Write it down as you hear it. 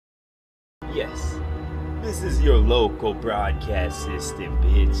Yes, this is your local broadcast system,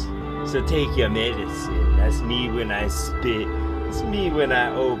 bitch. So take your medicine. That's me when I spit. It's me when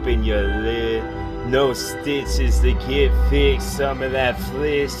I open your lid. No stitches to get fixed. Some of that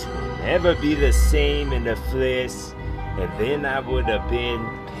flesh will never be the same in the flesh. And then I would have been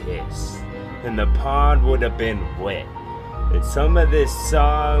pissed. And the pond would have been wet. And some of this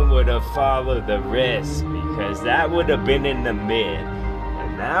song would have followed the rest, because that would have been in the mid.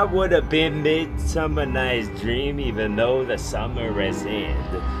 And that would have been Midsummer Night's Dream, even though the summer has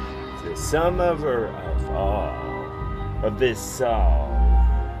ended. The summer of all of this song.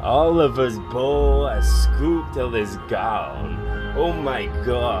 All of us bowl, I scoop till it's gone. Oh my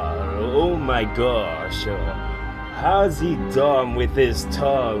god, oh my gosh. How's he done with his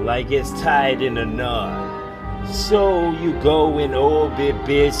tongue like it's tied in a knot? So you go in orbit,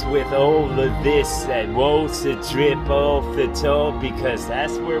 bitch, with all of this that wants to drip off the top, because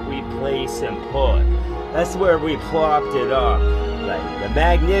that's where we place and put. That's where we plopped it up, like the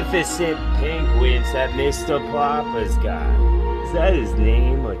magnificent penguins that Mr. Plopper's got. Is that his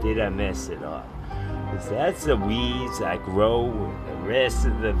name, or did I mess it up? Because that's the weeds that grow with the rest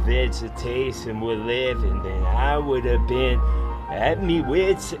of the vegetation we live in. Then I would have been at me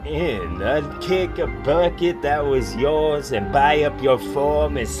wit's end. I'd kick a bucket that was yours and buy up your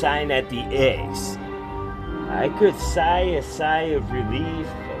form and sign at the X. I could sigh a sigh of relief,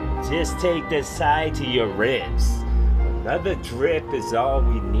 but just take the sigh to your ribs. Another drip is all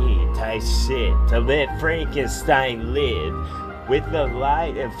we need, type shit, to let Frankenstein live. With the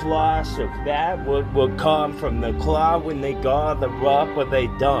light and flash of that what will come from the claw when they gather up or they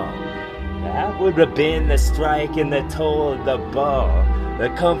don't. That would have been the strike and the toe of the ball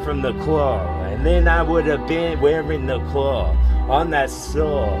that come from the claw. And then I would have been wearing the claw on that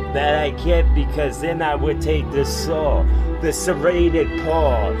saw that I kept, because then I would take the saw, the serrated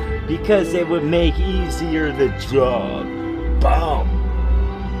paw, because it would make easier the job.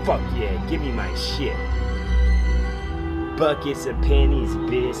 Boom! Fuck yeah, give me my shit. Buckets of pennies,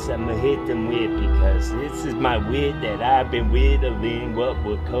 bitch, I'ma hit them with, because this is my wit that I've been whittling what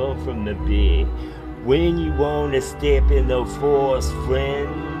will come from the bed. When you wanna step in the force,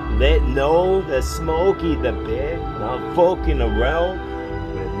 friend, let know the smoky the bed, not fucking around.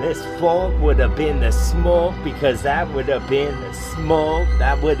 When this funk would have been the smoke, because that would have been the smoke,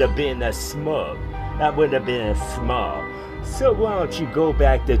 that would have been the smoke, that would have been a smoke. So why don't you go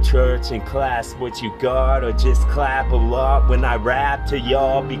back to church and clasp what you got, or just clap a lot when I rap to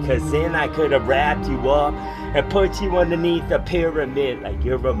y'all, because then I could have wrapped you up and put you underneath a pyramid like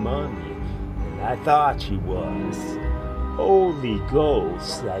you're a mummy. And I thought you was. Holy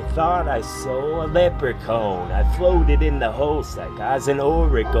Ghost, I thought I saw a leprechaun. I floated in the host like I was an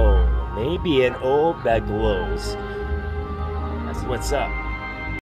Oregon, or maybe an orb that glows. That's what's up.